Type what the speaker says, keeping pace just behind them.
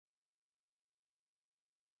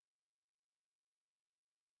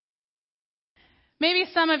Maybe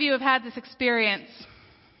some of you have had this experience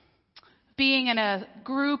being in a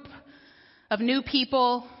group of new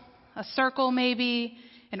people, a circle maybe,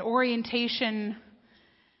 an orientation,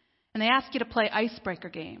 and they ask you to play icebreaker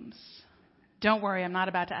games. Don't worry, I'm not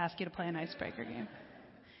about to ask you to play an icebreaker game.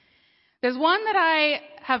 There's one that I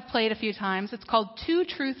have played a few times. It's called Two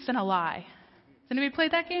Truths and a Lie. Has anybody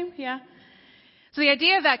played that game? Yeah? So the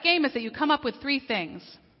idea of that game is that you come up with three things,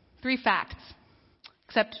 three facts.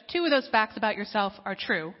 Except two of those facts about yourself are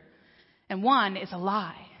true, and one is a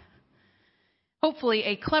lie. Hopefully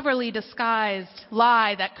a cleverly disguised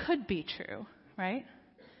lie that could be true, right?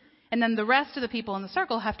 And then the rest of the people in the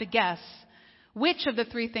circle have to guess which of the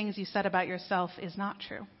three things you said about yourself is not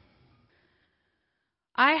true.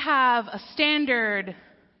 I have a standard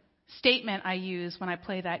statement I use when I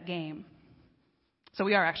play that game. So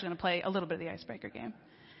we are actually going to play a little bit of the icebreaker game.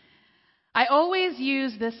 I always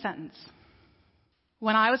use this sentence.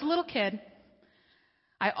 When I was a little kid,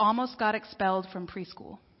 I almost got expelled from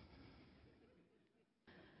preschool.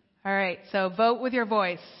 All right, so vote with your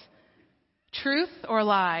voice. Truth or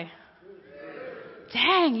lie? Truth.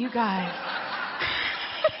 Dang, you guys.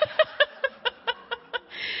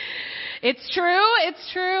 It's true.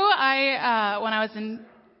 When I was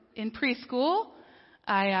in preschool,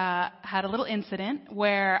 I had a little incident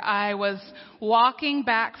where I was walking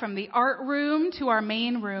back from the art room to our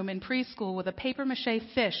main room in preschool with a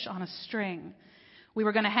papier-mâché fish on a string. We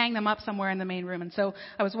were going to hang them up somewhere in the main room. And so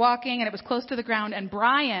I was walking, and it was close to the ground, and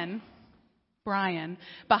Brian,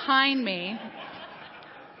 behind me,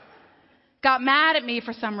 got mad at me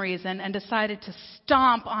for some reason and decided to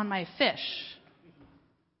stomp on my fish.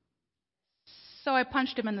 So I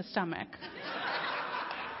punched him in the stomach.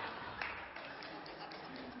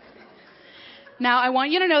 Now, I want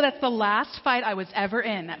you to know that's the last fight I was ever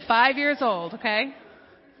in at 5 years old, okay?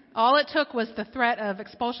 All it took was the threat of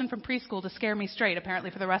expulsion from preschool to scare me straight, apparently,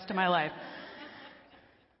 for the rest of my life.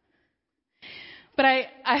 But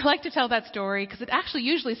I like to tell that story because it actually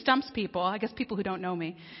usually stumps people, I guess people who don't know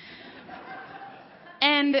me.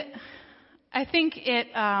 And I think it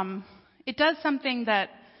does something that,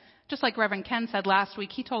 just like Reverend Ken said last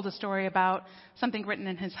week, he told a story about something written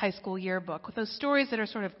in his high school yearbook, with those stories that are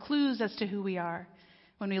sort of clues as to who we are.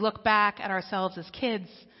 When we look back at ourselves as kids,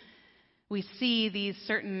 we see these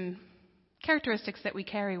certain characteristics that we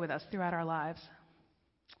carry with us throughout our lives.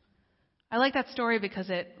 I like that story because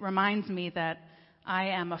it reminds me that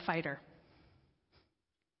I am a fighter.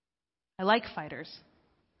 I like fighters.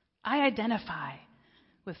 I identify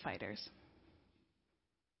with fighters.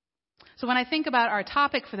 So when I think about our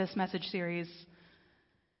topic for this message series,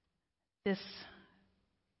 this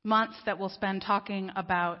month that we'll spend talking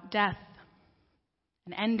about death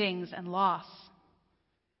and endings and loss,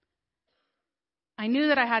 I knew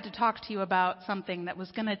that I had to talk to you about something that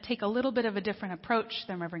was going to take a little bit of a different approach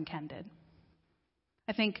than Reverend Ken did.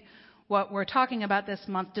 I think what we're talking about this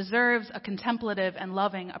month deserves a contemplative and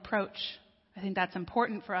loving approach. I think that's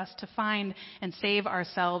important for us to find and save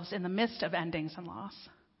ourselves in the midst of endings and loss.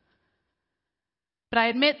 But I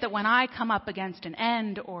admit that when I come up against an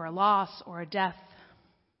end or a loss or a death,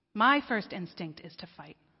 my first instinct is to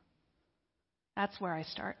fight. That's where I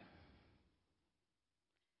start.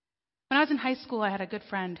 When I was in high school, I had a good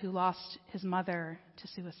friend who lost his mother to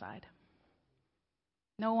suicide.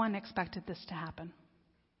 No one expected this to happen.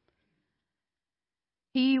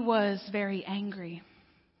 He was very angry.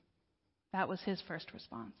 That was his first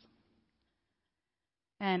response.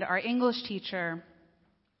 And our English teacher,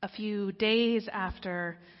 a few days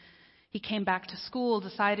after he came back to school,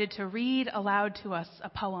 decided to read aloud to us a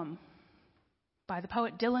poem by the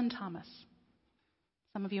poet Dylan Thomas.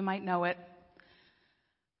 Some of you might know it.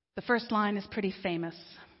 The first line is pretty famous.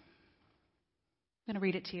 I'm going to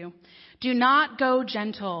read it to you. Do not go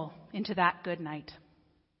gentle into that good night.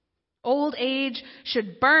 Old age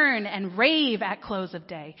should burn and rave at close of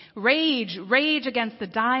day. Rage, rage against the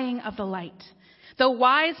dying of the light. Though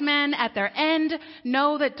wise men at their end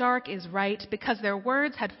know that dark is right, because their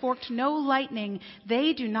words had forked no lightning,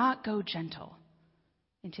 they do not go gentle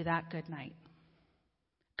into that good night.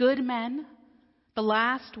 Good men, the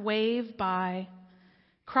last wave by,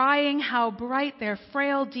 crying how bright their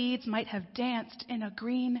frail deeds might have danced in a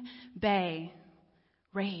green bay.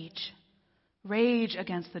 Rage, rage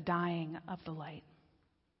against the dying of the light.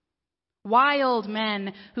 Wild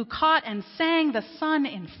men who caught and sang the sun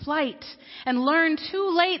in flight and learned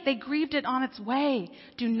too late they grieved it on its way.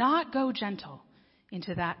 Do not go gentle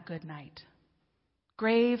into that good night.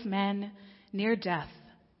 Grave men near death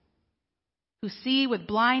who see with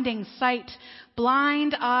blinding sight,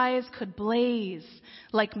 blind eyes could blaze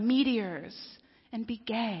like meteors and be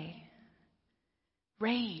gay.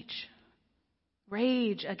 Rage,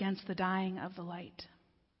 Rage against the dying of the light.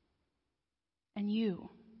 And you,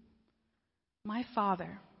 my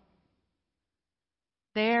Father,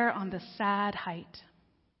 there on the sad height,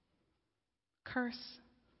 curse,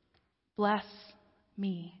 bless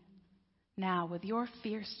me now with your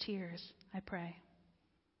fierce tears, I pray.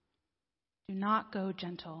 Do not go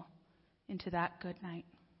gentle into that good night.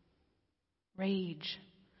 Rage,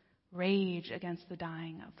 rage against the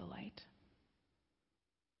dying of the light.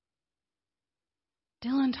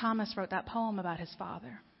 Dylan Thomas wrote that poem about his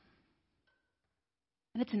father.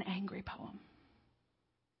 And it's an angry poem.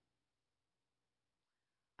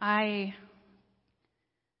 I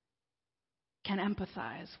can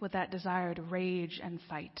empathize with that desire to rage and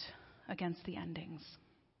fight against the endings.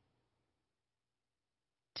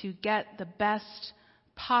 To get the best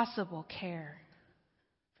possible care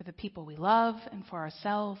for the people we love and for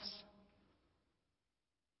ourselves.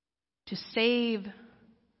 To save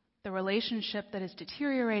the relationship that is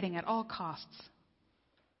deteriorating at all costs.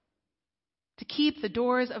 To keep the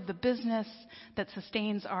doors of the business that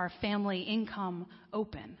sustains our family income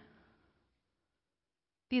open.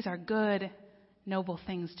 These are good, noble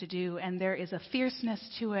things to do, and there is a fierceness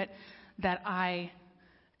to it that I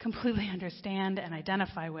completely understand and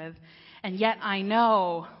identify with. And yet I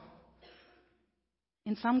know,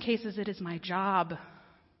 in some cases, it is my job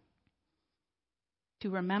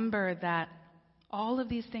to remember that all of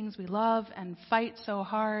these things we love and fight so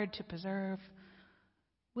hard to preserve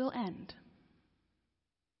will end.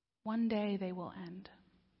 One day they will end.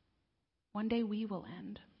 One day we will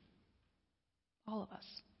end. All of us.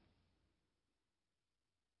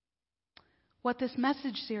 What this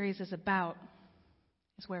message series is about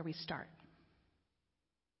is where we start.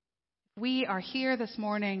 We are here this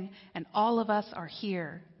morning, and all of us are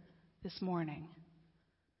here this morning.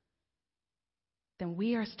 Then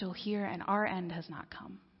we are still here, and our end has not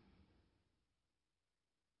come.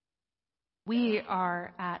 We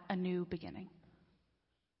are at a new beginning.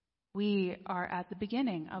 We are at the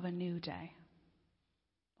beginning of a new day.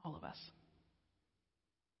 All of us.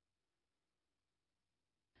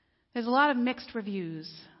 There's a lot of mixed reviews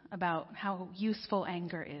about how useful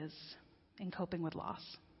anger is in coping with loss.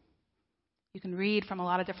 You can read from a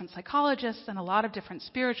lot of different psychologists and a lot of different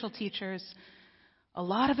spiritual teachers, a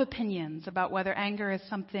lot of opinions about whether anger is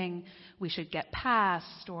something we should get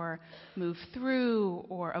past or move through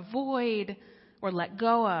or avoid or let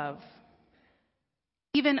go of.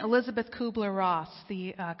 Even Elizabeth Kubler-Ross,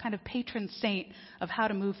 the kind of patron saint of how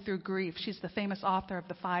to move through grief, she's the famous author of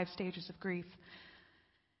the 5 Stages of Grief.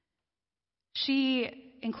 She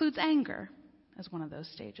includes anger as one of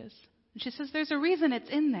those stages. And she says there's a reason it's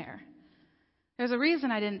in there. There's a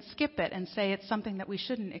reason I didn't skip it and say it's something that we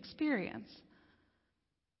shouldn't experience.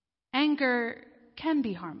 Anger can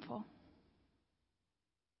be harmful.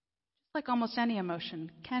 Just like almost any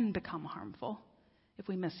emotion can become harmful if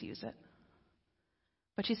we misuse it.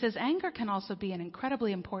 But she says anger can also be an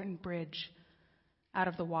incredibly important bridge out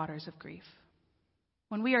of the waters of grief.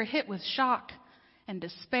 When we are hit with shock and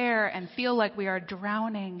despair and feel like we are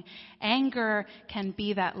drowning, anger can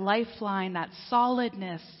be that lifeline, that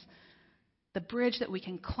solidness, the bridge that we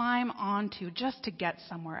can climb onto just to get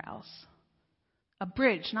somewhere else. A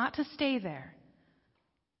bridge, not to stay there,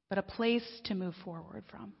 but a place to move forward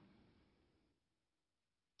from.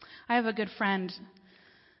 I have a good friend,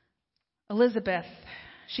 Elizabeth.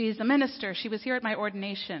 She's a minister. She was here at my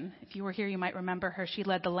ordination. If you were here, you might remember her. She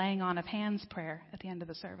led the laying on of hands prayer at the end of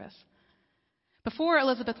the service. Before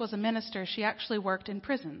Elizabeth was a minister, she actually worked in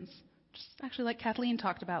prisons, just actually like Kathleen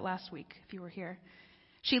talked about last week, if you were here.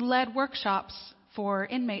 She led workshops for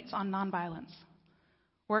inmates on nonviolence,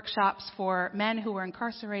 workshops for men who were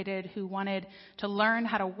incarcerated who wanted to learn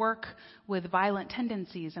how to work with violent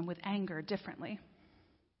tendencies and with anger differently.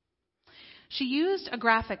 She used a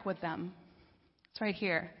graphic with them. It's right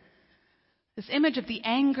here. This image of the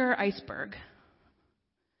anger iceberg.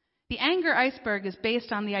 The anger iceberg is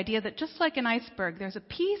based on the idea that just like an iceberg, there's a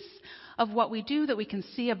piece of what we do that we can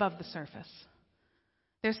see above the surface.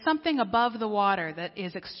 There's something above the water that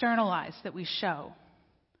is externalized that we show.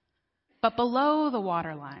 But below the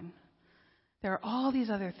waterline, there are all these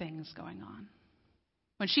other things going on.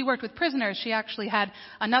 When she worked with prisoners, she actually had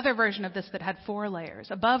another version of this that had 4 layers.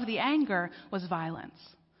 Above the anger was violence.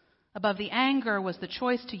 Above the anger was the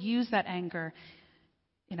choice to use that anger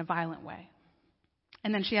in a violent way.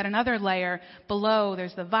 And then she had another layer below.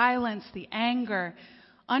 There's the violence, the anger.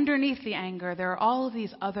 Underneath the anger, there are all of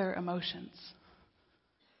these other emotions.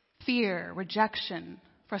 Fear, rejection,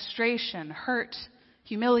 frustration, hurt,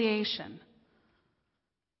 humiliation.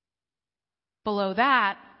 Below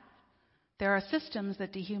that, there are systems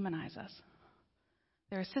that dehumanize us.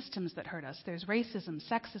 There are systems that hurt us. There's racism,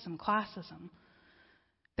 sexism, classism.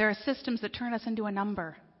 There are systems that turn us into a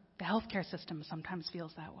number. The healthcare system sometimes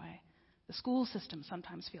feels that way. The school system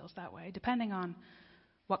sometimes feels that way, depending on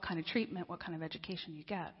what kind of treatment, what kind of education you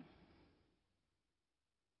get.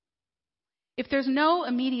 If there's no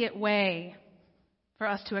immediate way for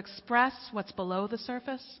us to express what's below the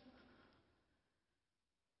surface,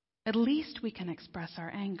 at least we can express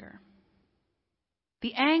our anger.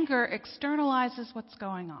 The anger externalizes what's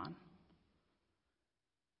going on.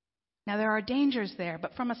 Now, there are dangers there,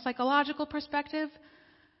 but from a psychological perspective,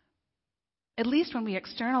 at least when we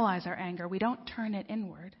externalize our anger, we don't turn it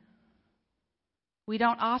inward. We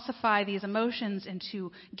don't ossify these emotions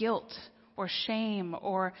into guilt or shame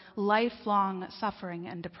or lifelong suffering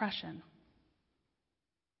and depression.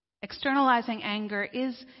 Externalizing anger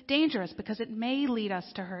is dangerous because it may lead us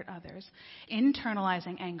to hurt others.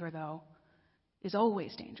 Internalizing anger, though, is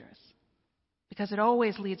always dangerous because it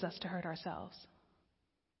always leads us to hurt ourselves.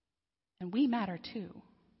 And we matter too.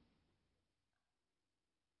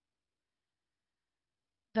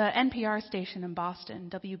 The NPR station in Boston,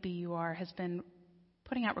 WBUR, has been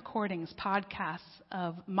putting out recordings, podcasts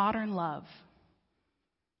of Modern Love.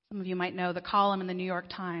 Some of you might know the column in the New York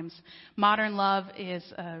Times. Modern Love is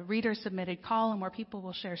a reader-submitted column where people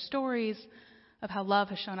will share stories of how love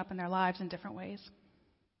has shown up in their lives in different ways.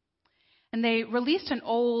 And they released an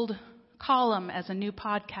old column as a new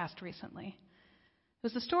podcast recently. It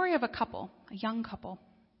was the story of a couple, a young couple.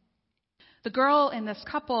 The girl in this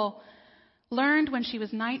couple learned when she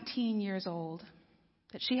was 19 years old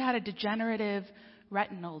that she had a degenerative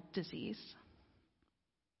retinal disease.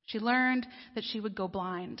 She learned that she would go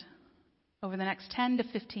blind over the next 10 to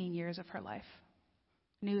 15 years of her life.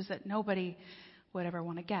 News that nobody would ever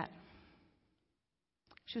want to get.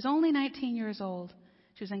 She was only 19 years old.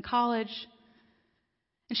 She was in college,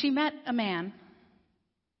 and she met a man.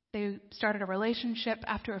 They started a relationship.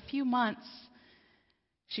 After a few months,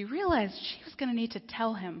 she realized she was going to need to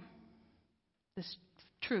tell him this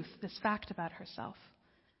truth, this fact about herself,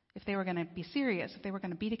 if they were going to be serious, if they were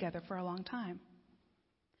going to be together for a long time.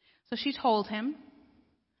 So she told him,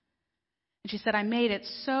 and she said, "I made it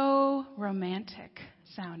so romantic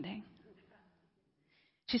sounding."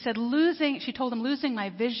 She said, she told him, "Losing my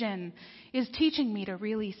vision is teaching me to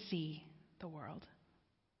really see the world."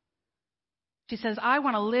 She says, "I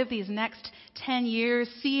want to live these next 10 years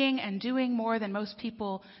seeing and doing more than most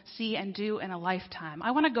people see and do in a lifetime.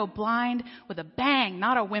 I want to go blind with a bang,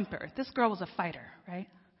 not a whimper." This girl was a fighter, right?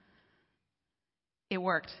 It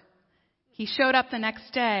worked. He showed up the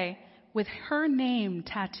next day with her name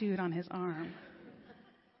tattooed on his arm.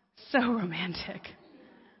 So romantic.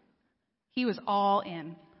 He was all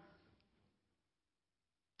in.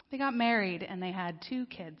 They got married and they had 2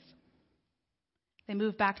 kids. They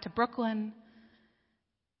moved back to Brooklyn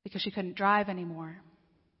because she couldn't drive anymore.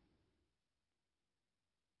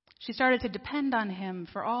 She started to depend on him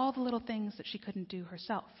for all the little things that she couldn't do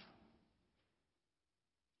herself.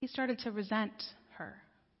 He started to resent her.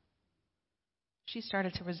 She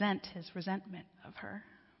started to resent his resentment of her.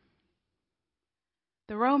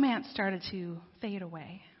 The romance started to fade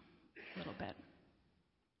away a little bit.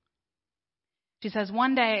 She says,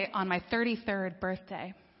 "One day on my 33rd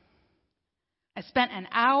birthday, I spent an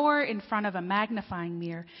hour in front of a magnifying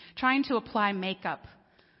mirror trying to apply makeup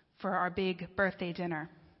for our big birthday dinner,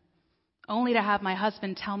 only to have my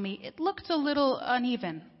husband tell me it looked a little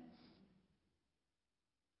uneven."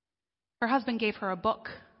 Her husband gave her a book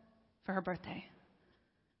for her birthday,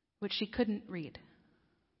 which she couldn't read.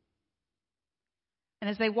 And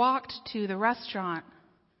as they walked to the restaurant,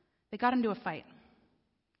 they got into a fight.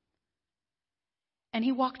 And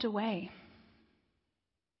he walked away,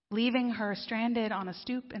 leaving her stranded on a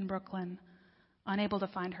stoop in Brooklyn, unable to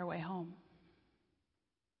find her way home.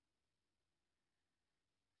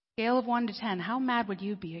 Scale of 1 to 10, how mad would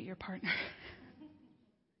you be at your partner?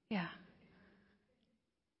 Yeah.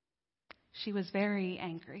 She was very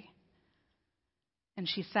angry. And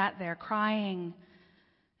she sat there crying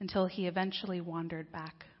until he eventually wandered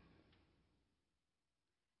back.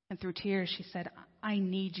 And through tears, she said, "I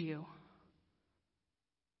need you."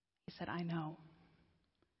 He said, "I know."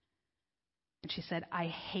 And she said, "I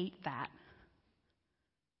hate that."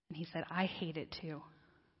 And he said, "I hate it too."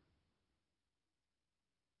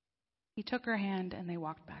 He took her hand and they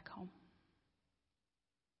walked back home.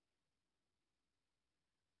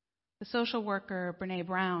 The social worker, Brene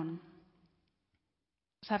Brown,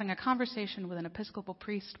 was having a conversation with an Episcopal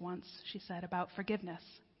priest once, she said, about forgiveness.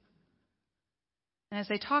 And as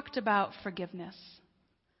they talked about forgiveness,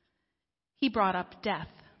 he brought up death.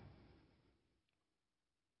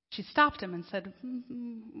 She stopped him and said,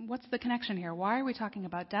 "What's the connection here? Why are we talking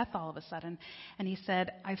about death all of a sudden?" And he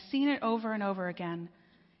said, "I've seen it over and over again.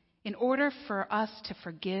 In order for us to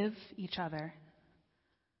forgive each other,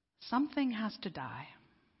 something has to die.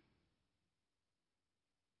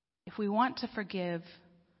 If we want to forgive,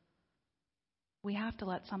 we have to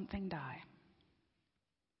let something die."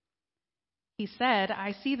 He said,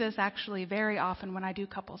 "I see this actually very often when I do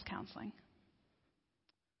couples counseling."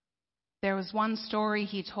 There was one story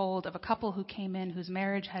he told of a couple who came in whose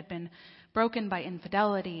marriage had been broken by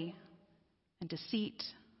infidelity and deceit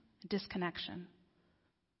and disconnection.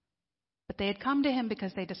 But they had come to him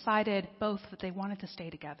because they decided both that they wanted to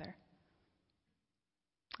stay together.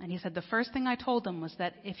 And he said, "The first thing I told them was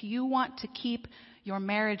that if you want to keep your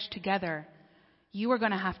marriage together, you are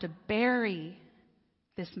going to have to bury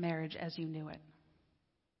this marriage as you knew it.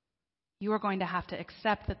 You are going to have to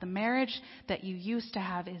accept that the marriage that you used to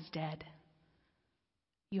have is dead.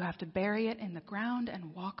 You have to bury it in the ground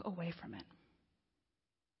and walk away from it.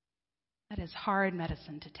 That is hard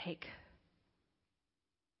medicine to take."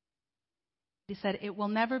 He said, "It will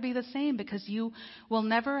never be the same because you will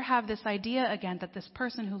never have this idea again that this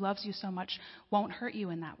person who loves you so much won't hurt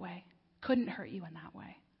you in that way, couldn't hurt you in that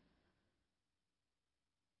way.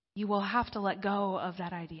 You will have to let go of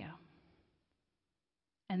that idea.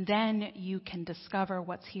 And then you can discover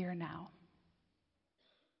what's here now.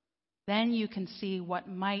 Then you can see what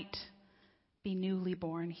might be newly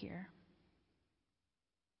born here.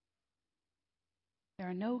 There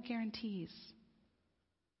are no guarantees,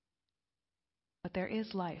 but there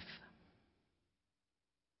is life.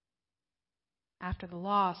 After the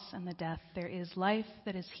loss and the death, there is life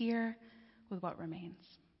that is here with what remains."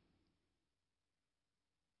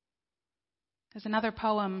 There's another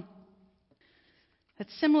poem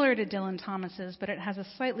that's similar to Dylan Thomas's, but it has a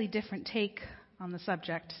slightly different take on the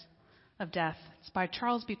subject of death. It's by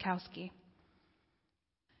Charles Bukowski.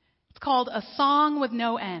 It's called "A Song with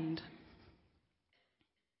No End."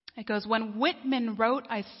 It goes, "When Whitman wrote,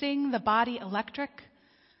 'I sing the body electric,'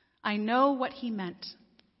 I know what he meant.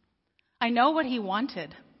 I know what he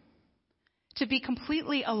wanted. To be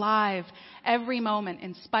completely alive every moment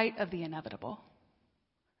in spite of the inevitable.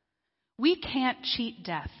 We can't cheat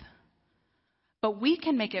death, but we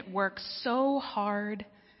can make it work so hard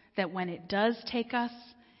that when it does take us,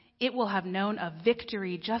 it will have known a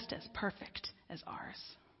victory just as perfect as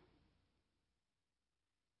ours.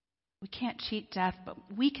 We can't cheat death,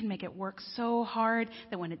 but we can make it work so hard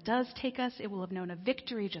that when it does take us, it will have known a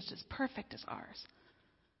victory just as perfect as ours.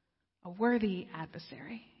 A worthy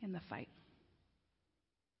adversary in the fight."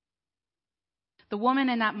 The woman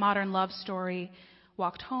in that modern love story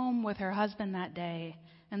walked home with her husband that day,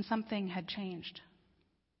 and something had changed.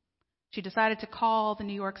 She decided to call the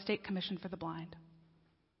New York State Commission for the Blind,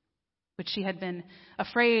 which she had been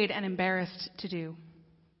afraid and embarrassed to do.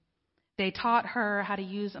 They taught her how to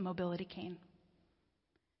use a mobility cane.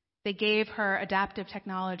 They gave her adaptive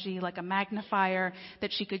technology like a magnifier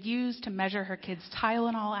that she could use to measure her kids'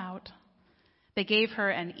 Tylenol out. They gave her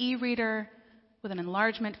an e-reader with an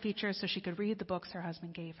enlargement feature so she could read the books her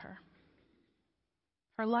husband gave her.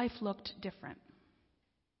 Her life looked different.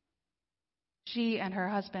 She and her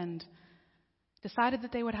husband decided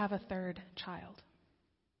that they would have a third child,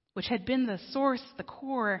 which had been the source, the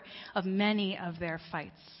core of many of their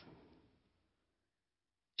fights.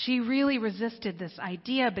 She really resisted this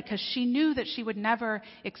idea because she knew that she would never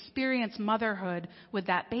experience motherhood with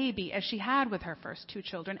that baby as she had with her first two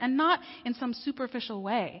children, and not in some superficial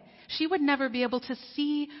way. She would never be able to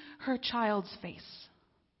see her child's face.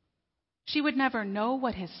 She would never know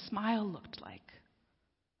what his smile looked like.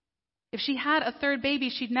 If she had a third baby,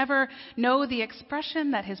 she'd never know the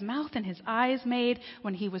expression that his mouth and his eyes made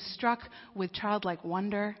when he was struck with childlike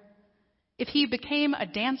wonder. If he became a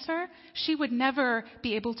dancer, she would never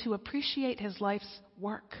be able to appreciate his life's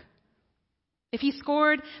work. If he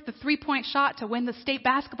scored the three-point shot to win the state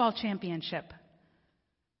basketball championship,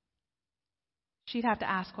 she'd have to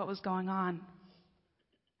ask what was going on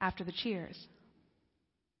after the cheers.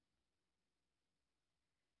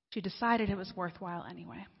 She decided it was worthwhile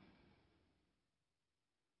anyway.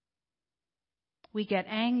 We get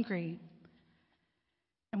angry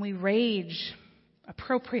and we rage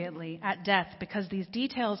appropriately at death because these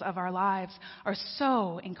details of our lives are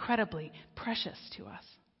so incredibly precious to us.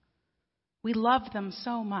 We love them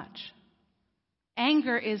so much.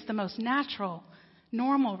 Anger is the most natural,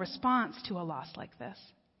 normal response to a loss like this.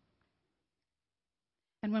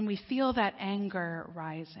 And when we feel that anger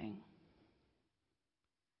rising,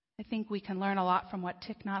 I think we can learn a lot from what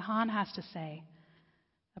Thich Nhat Hanh has to say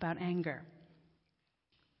about anger.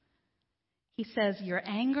 He says, "Your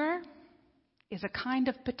anger is a kind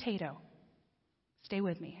of potato. Stay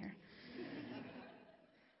with me here.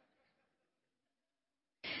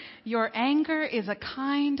 Your anger is a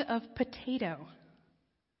kind of potato,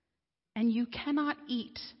 and you cannot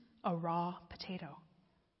eat a raw potato.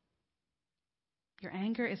 Your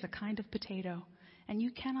anger is a kind of potato, and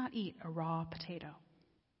you cannot eat a raw potato.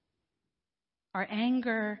 Our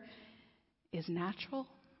anger is natural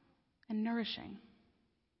and nourishing.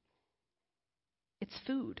 It's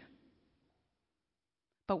food.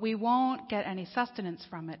 But we won't get any sustenance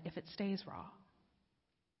from it if it stays raw.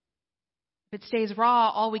 If it stays raw,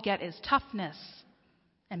 all we get is toughness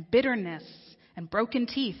and bitterness and broken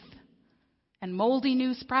teeth and moldy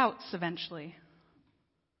new sprouts eventually.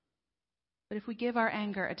 But if we give our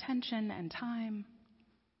anger attention and time,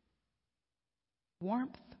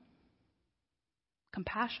 warmth,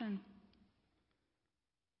 compassion,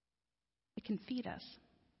 it can feed us.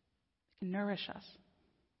 It can nourish us.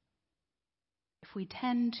 If we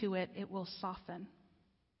tend to it, it will soften.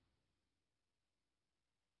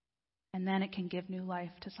 And then it can give new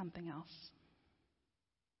life to something else.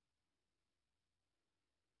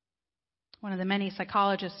 One of the many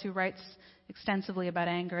psychologists who writes extensively about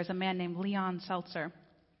anger is a man named Leon Seltzer.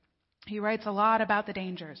 He writes a lot about the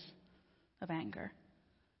dangers of anger,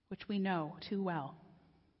 which we know too well.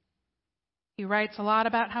 He writes a lot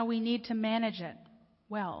about how we need to manage it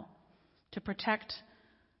well to protect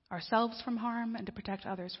ourselves from harm and to protect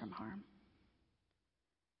others from harm.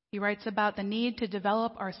 He writes about the need to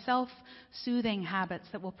develop our self-soothing habits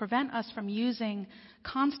that will prevent us from using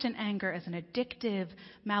constant anger as an addictive,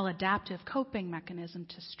 maladaptive coping mechanism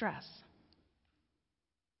to stress.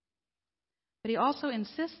 But he also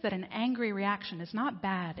insists that an angry reaction is not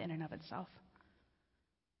bad in and of itself.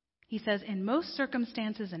 He says, in most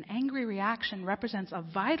circumstances, an angry reaction represents a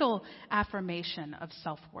vital affirmation of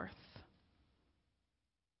self-worth.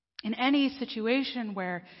 In any situation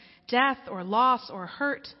where death or loss or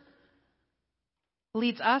hurt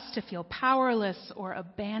leads us to feel powerless or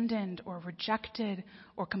abandoned or rejected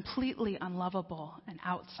or completely unlovable and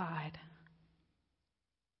outside,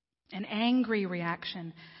 an angry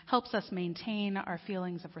reaction helps us maintain our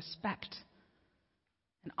feelings of respect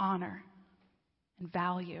and honor and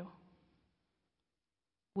value,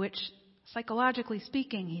 which, psychologically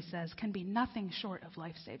speaking, he says, can be nothing short of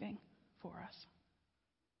life-saving for us.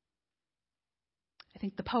 I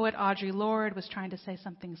think the poet Audre Lorde was trying to say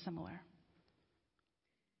something similar.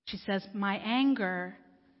 She says, my anger,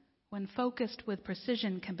 when focused with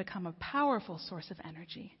precision, can become a powerful source of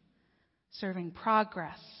energy, serving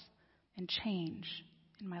progress and change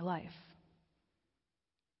in my life.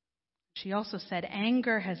 She also said,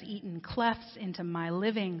 anger has eaten clefts into my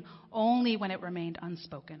living only when it remained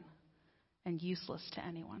unspoken and useless to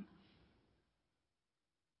anyone.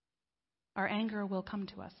 Our anger will come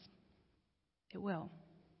to us. It will.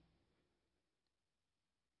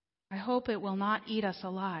 I hope it will not eat us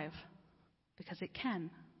alive, because it can.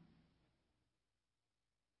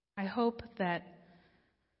 I hope that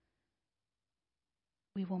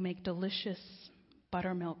we will make delicious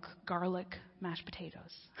buttermilk, garlic, mashed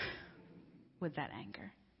potatoes with that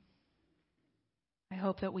anger. I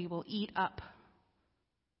hope that we will eat up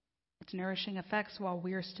its nourishing effects while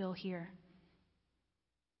we're still here.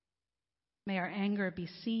 May our anger be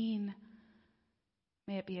seen.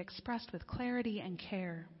 May it be expressed with clarity and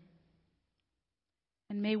care.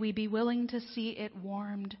 And may we be willing to see it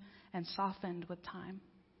warmed and softened with time,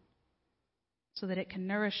 so that it can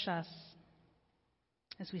nourish us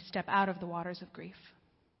as we step out of the waters of grief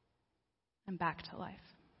and back to life.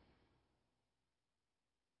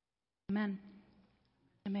 Amen.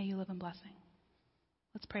 And may you live in blessing.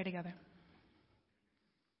 Let's pray together.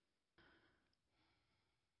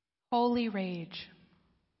 Holy rage,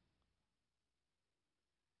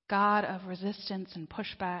 God of resistance and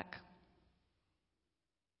pushback,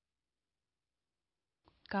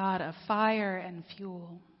 God of fire and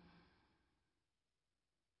fuel,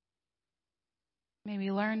 may we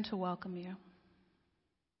learn to welcome you.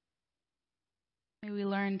 May we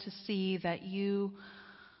learn to see that you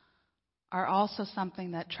are also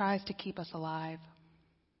something that tries to keep us alive,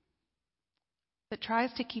 that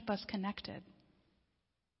tries to keep us connected.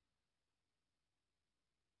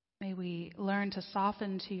 May we learn to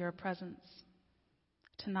soften to your presence,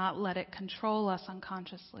 to not let it control us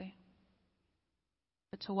unconsciously,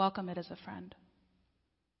 but to welcome it as a friend,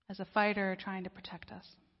 as a fighter trying to protect us.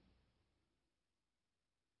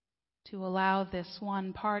 To allow this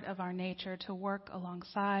one part of our nature to work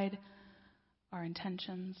alongside our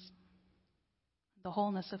intentions, the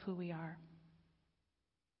wholeness of who we are,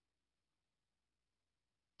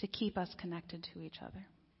 to keep us connected to each other.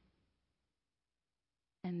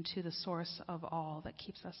 and to the source of all that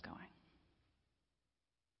keeps us going.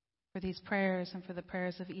 For these prayers and for the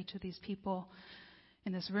prayers of each of these people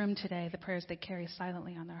in this room today, the prayers they carry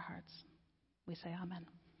silently on their hearts, we say amen.